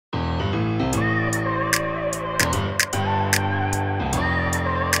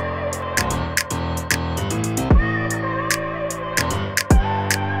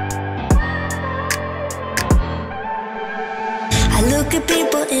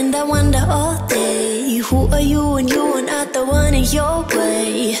and I wonder all day, who are you when you are not the one in your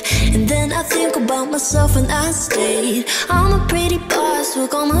way? And then I think about myself and I state, I'm a pretty boss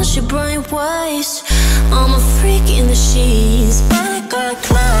with almost your brain waste. I'm a freak in the sheets, but I got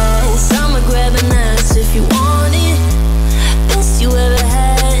class. I'ma grab an ass if you want it. Best you ever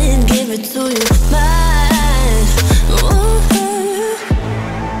had, give it to you, man. Ooh.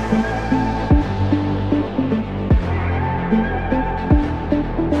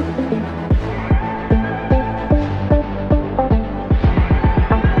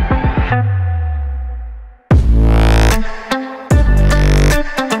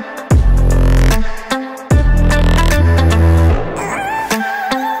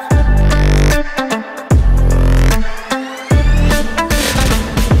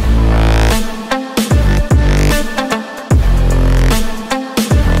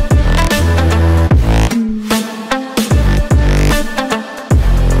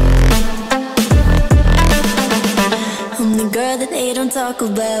 Talk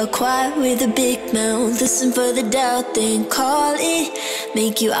about quiet with a big mouth. Listen for the doubt, then call it.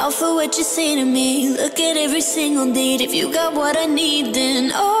 Make you out for what you say to me. Look at every single date. If you got what I need,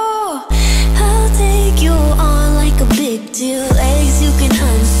 then oh, I'll take you on like a big deal. Legs you can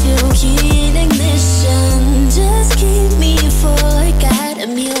unseal, key in ignition. Just keep me full like I had a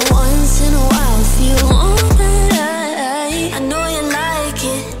meal once in a while. Feel all that I know you like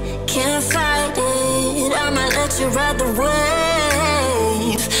it, can't fight it. I'ma let you ride the wave.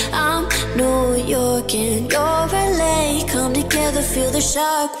 I'm New York and you're LA. Come together, feel the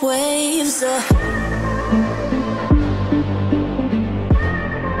shock waves.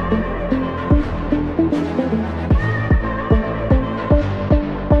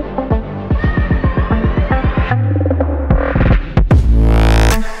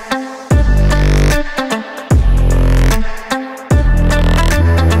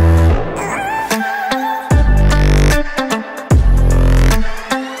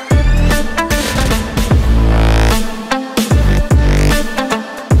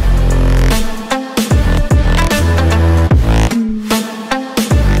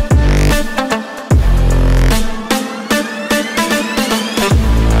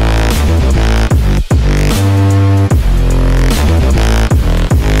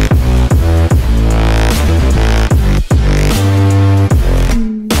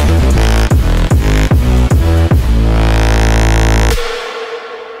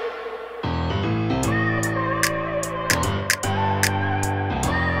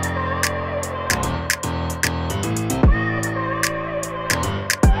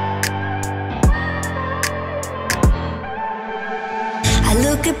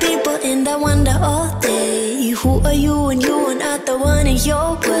 Look at people and I wonder all day, who are you when you are not the one in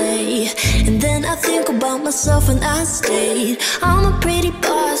your way? And then I think about myself and I state, I'm a pretty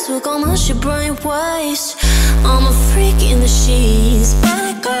boss with almost your brain waste. I'm a freak in the sheets, but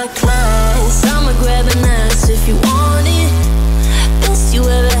I got class. I'ma grab an ass if you want it. Best you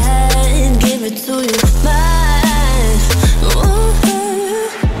ever had, give it to you, man. Ooh.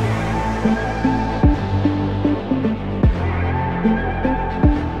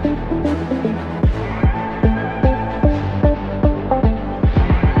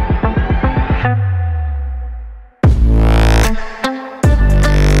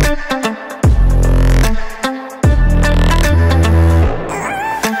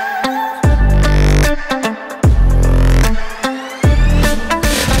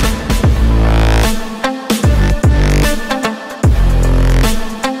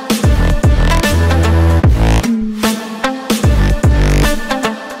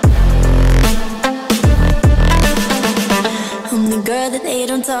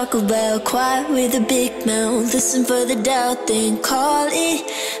 Talk about quiet with a big mouth. Listen for the doubt, then call it.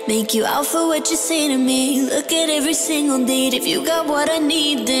 Make you out for what you say to me. Look at every single date. If you got what I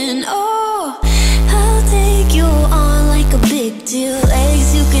need, then oh, I'll take you on like a big deal.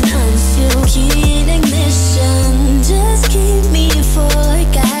 Legs you can unseal, key in ignition. Just keep me full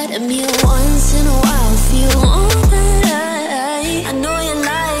like I had a meal once in a while. Feel all that I know you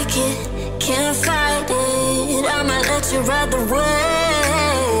like it, can't fight it. I'ma let you ride the wave.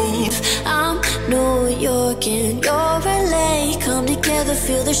 I'm New York and you're LA. Come together,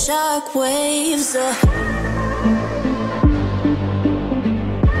 feel the shock waves.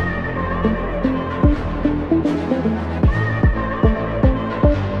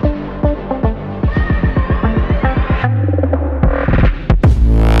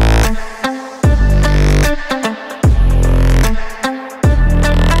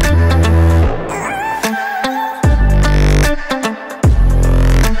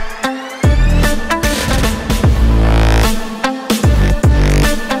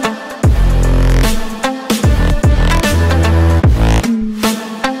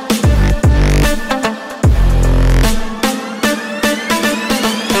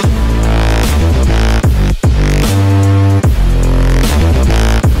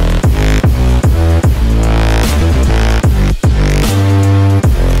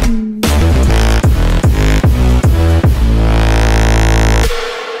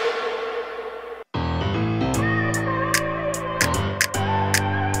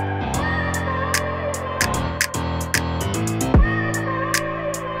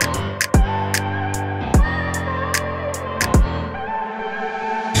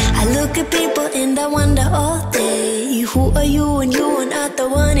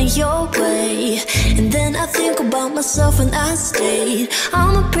 running your way. And then I think about myself when I stayed.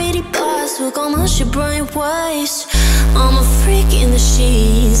 I'm a pretty boss, look almost your brain waves. I'm a freak in the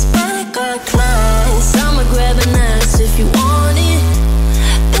sheets, but I got class. I'm a grad